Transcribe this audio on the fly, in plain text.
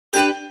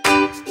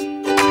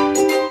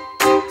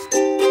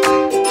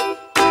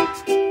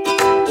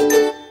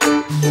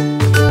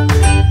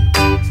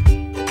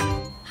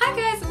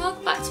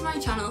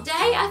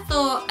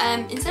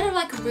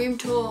room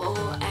tour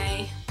or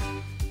a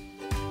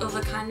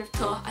other kind of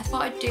tour. I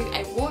thought I'd do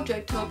a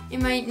wardrobe tour.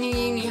 In my new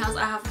uni house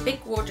I have a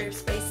big wardrobe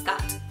space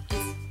that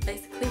is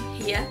basically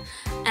here,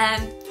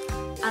 and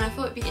I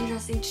thought it'd be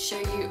interesting to show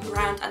you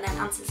around and then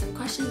answer some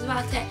questions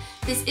about it.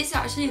 This is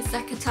actually the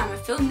second time I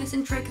filmed this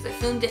intro because I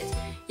filmed it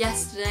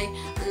yesterday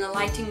and the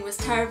lighting was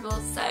terrible,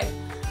 so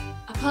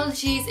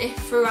apologies if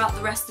throughout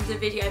the rest of the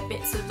video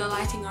bits of the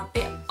lighting are a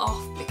bit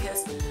off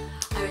because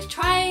I was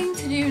trying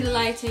to do the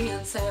lighting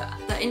and so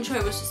the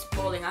intro was just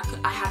appalling.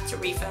 I had to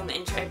refilm the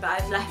intro,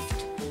 but I've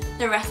left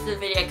the rest of the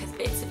video because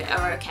bits of it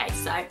are okay,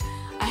 so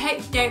I hope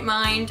you don't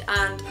mind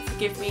and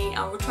forgive me.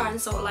 I will try and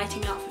sort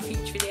lighting out for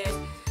future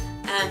videos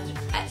and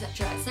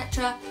etc,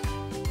 etc.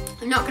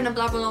 I'm not going to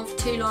blabber on for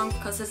too long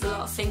because there's a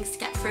lot of things to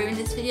get through in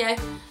this video,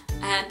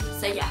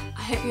 so yeah,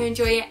 I hope you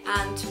enjoy it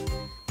and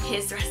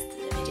here's the rest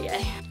of the video.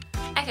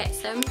 Okay,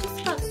 so I'm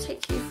just about to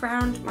take you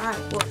around my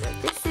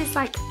wardrobe. This is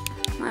like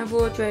my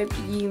wardrobe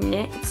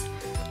unit,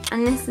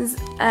 and this is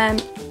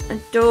a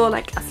door,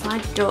 like a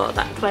slide door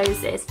that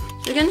closes.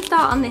 So we're going to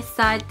start on this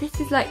side. This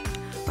is like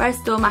where I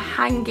store my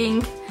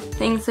hanging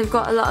things. So I've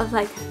got a lot of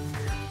like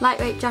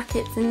lightweight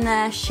jackets in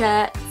there,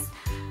 shirts,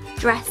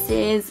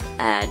 dresses,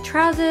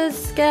 trousers,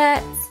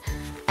 skirts,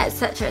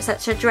 etc,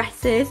 etc,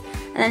 dresses.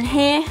 And then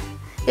here,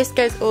 this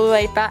goes all the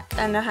way back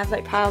and I have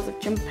like piles of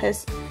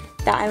jumpers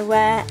that I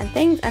wear and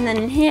things. And then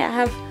in here I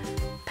have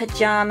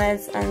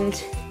pyjamas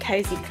and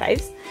cozy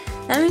clothes.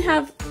 Then we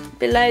have,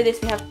 below this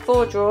we have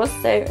 4 drawers.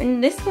 So in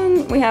this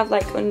one we have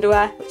like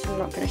underwear, which I'm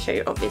not going to show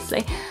you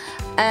obviously.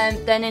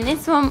 Then in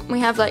this one we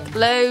have like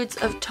loads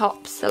of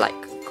tops, so like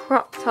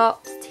crop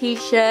tops,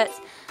 t-shirts,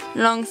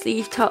 long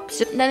sleeve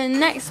tops. Then in the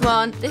next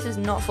one, this is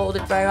not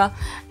folded very well,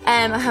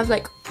 I have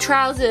like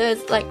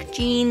trousers, like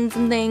jeans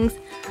and things,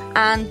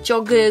 and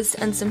joggers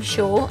and some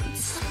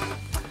shorts.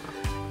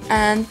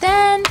 And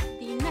then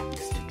the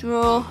next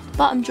drawer,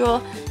 bottom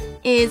drawer,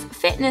 is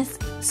fitness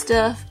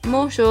stuff,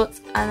 more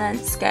shorts and then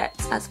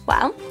skirts as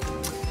well.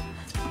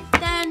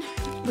 Then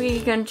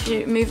we're going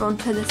to move on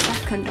to the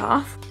second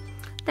half.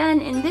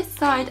 Then in this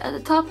side at the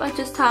top I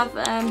just have,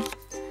 at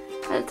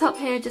the top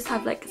here I just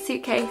have like a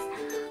suitcase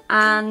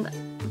and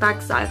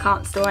bags that I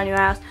can't store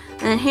anywhere else.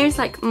 And then here's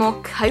like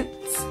more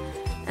coats.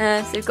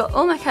 So we've got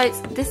all my coats.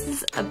 This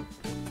is a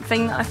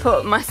thing that I put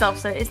up myself,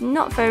 so it's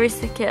not very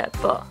secure,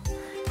 but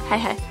hey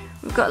hey.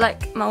 We've got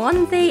like my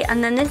onesie,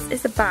 and then this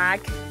is a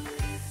bag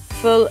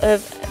full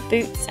of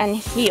boots and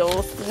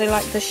heels. So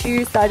like the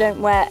shoes that I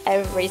don't wear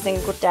every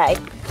single day.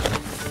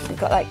 We've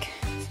got like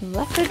some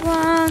leopard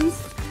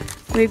ones.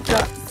 We've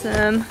got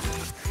some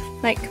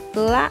like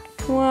black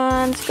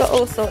ones. We've got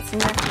all sorts in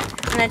there.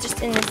 And they're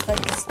just in this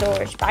like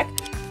storage bag.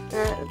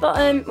 At the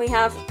bottom we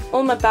have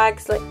all my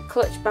bags, like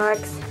clutch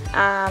bags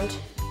and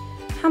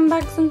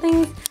handbags and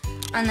things.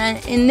 And then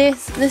in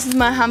this is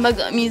my handbag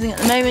that I'm using at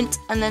the moment.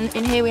 And then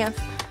in here we have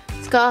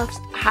scarves,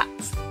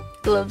 hats,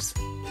 gloves,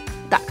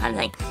 that kind of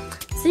thing.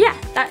 So yeah,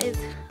 that is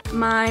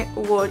my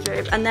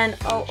wardrobe. And then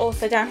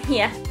also down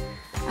here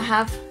I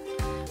have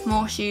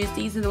more shoes.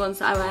 These are the ones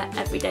that I wear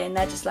every day and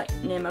they're just like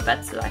near my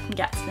bed so that I can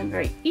get to them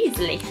very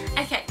easily.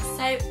 Okay,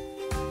 so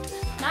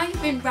now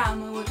you've been round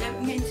my wardrobe,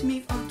 I'm going to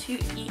move on to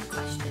each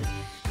question.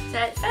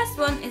 So the first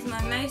one is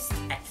my most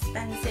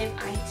expensive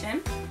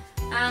item,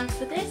 and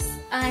for this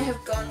I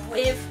have gone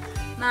with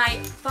my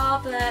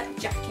Barbour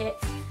jacket.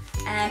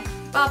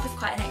 Barbour's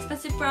quite an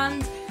expensive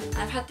brand.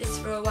 I've had this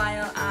for a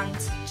while and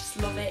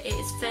just love it. It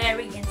is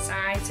furry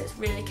inside, so it's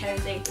really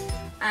cosy,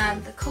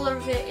 and the colour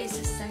of it is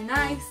just so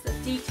nice. The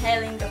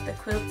detailing of the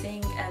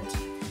quilting and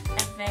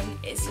everything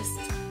is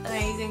just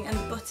amazing, and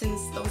the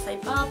buttons all say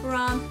Barbour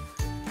on.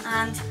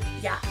 And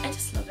yeah, I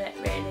just love it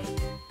really,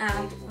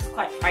 and it was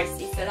quite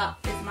pricey, so that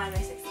is my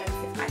most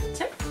expensive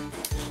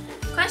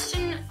item.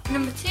 Question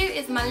number 2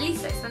 is my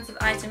least expensive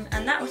item,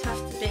 and that would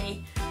have to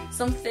be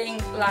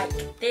something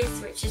like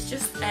this, which is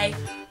just a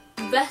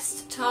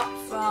vest top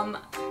from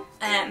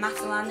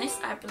Matalan. This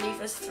I believe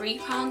was £3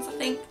 I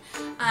think,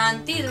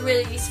 and these are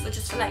really useful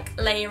just for like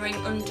layering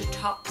under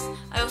tops.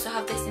 I also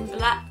have this in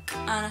black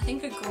and I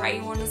think a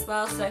grey one as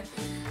well, so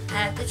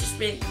they're just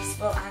really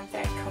useful and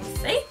very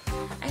comfy.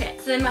 Okay,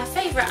 so then my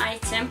favourite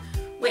item,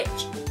 which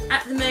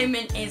at the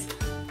moment is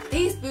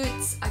these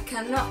boots. I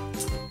cannot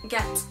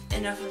get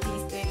enough of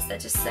these boots. They're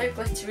just so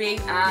glittery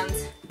and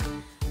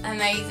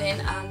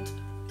amazing, and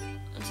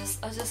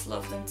I just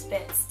love them to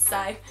bits.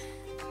 So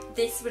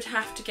this would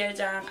have to go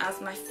down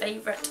as my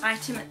favourite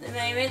item at the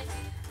moment.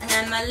 And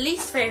then my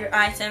least favourite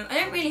item, I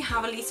don't really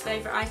have a least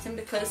favourite item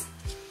because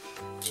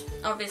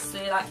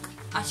obviously like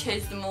I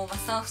chose them all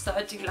myself, so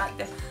I do like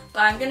them.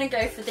 But I'm going to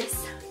go for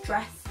this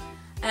dress.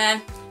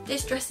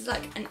 This dress is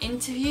like an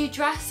interview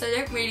dress, so I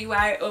don't really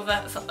wear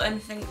it for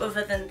anything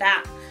other than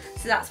that.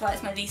 So that's why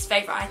it's my least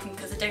favourite item,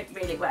 because I don't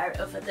really wear it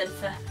other than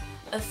for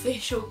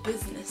official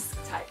business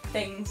type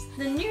things.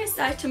 The newest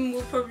item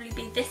will probably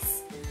be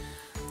this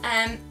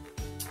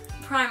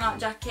Primark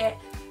jacket,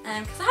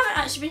 because I haven't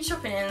actually been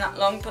shopping in that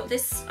long, but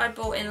this I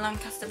bought in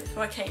Lancaster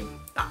before I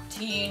came back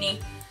to uni,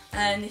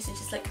 and this is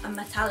just like a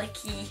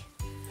metallic-y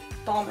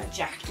bomber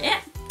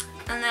jacket.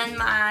 And then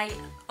my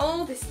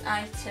oldest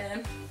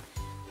item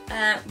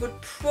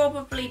would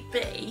probably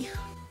be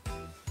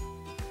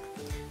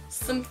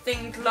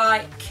something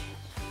like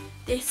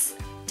this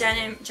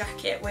denim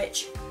jacket,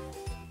 which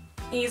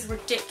is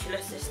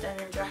ridiculous, this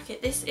denim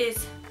jacket. This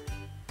is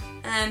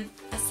a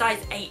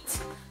size 8,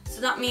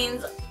 so that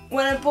means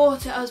when I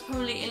bought it I was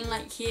probably in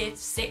like year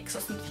 6 or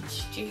something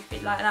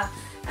stupid like that,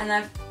 and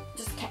I've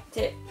just kept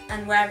it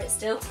and wear it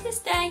still to this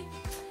day.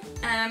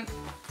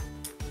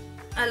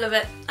 I love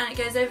it, and it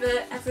goes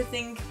over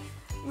everything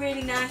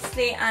really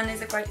nicely and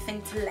is a great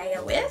thing to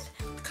layer with.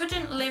 I could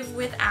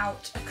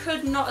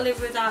not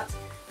live without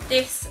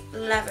this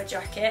leather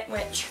jacket,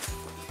 which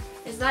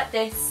is like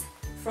this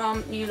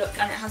from New Look,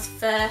 and it has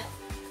fur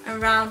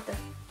around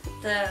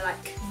the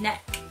like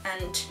neck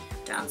and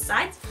down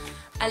sides.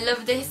 I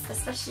love this,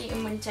 especially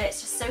in winter.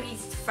 It's just so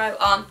easy to throw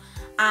on,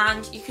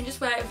 and you can just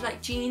wear it with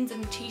like jeans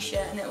and a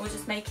t-shirt and it will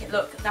just make it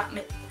look that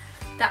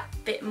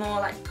bit more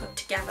like put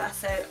together.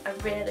 So I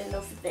really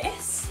love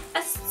this.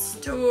 A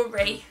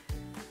story,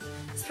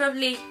 it's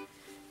probably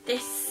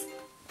this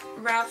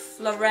Ralph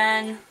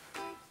Lauren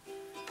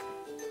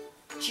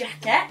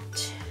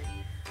jacket,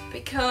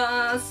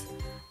 because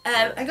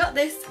I got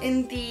this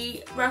in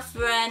the Ralph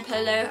Lauren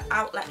Polo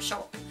outlet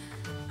shop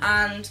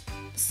and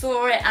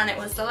saw it, and it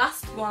was the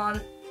last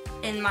one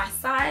in my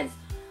size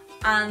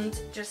and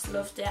just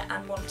loved it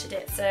and wanted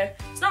it. So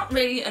it's not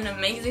really an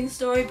amazing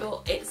story,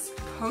 but it's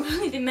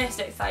probably the most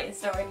exciting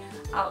story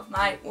out of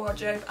my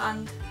wardrobe,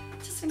 and I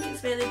just think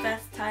it's really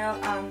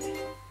versatile and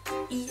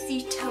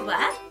easy to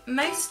wear.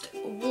 Most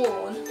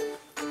worn,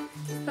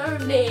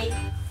 probably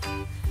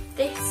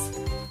this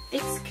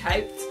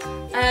coat.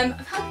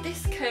 I've had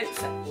this coat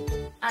for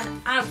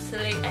an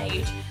absolute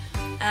age,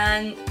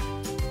 and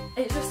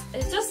it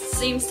just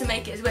seems to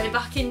make its way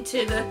back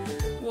into the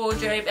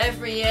wardrobe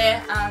every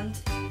year, and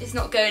it's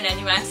not going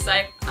anywhere, so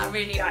I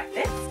really like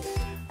this.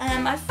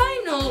 My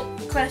final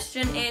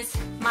question is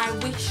my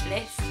wish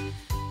list.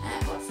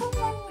 What's on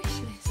my wish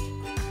list?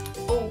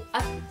 Oh,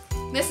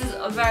 this is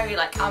a very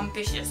like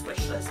ambitious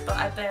wish list, but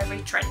a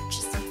very trench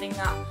is something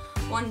that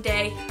one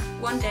day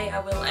I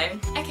will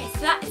own. Okay, so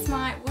that is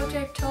my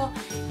wardrobe tour.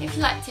 If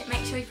you liked it,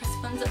 make sure you press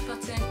the thumbs up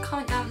button,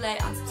 comment down below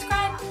and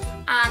subscribe,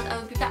 and I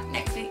will be back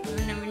next week with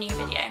another new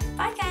video.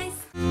 Bye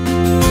guys!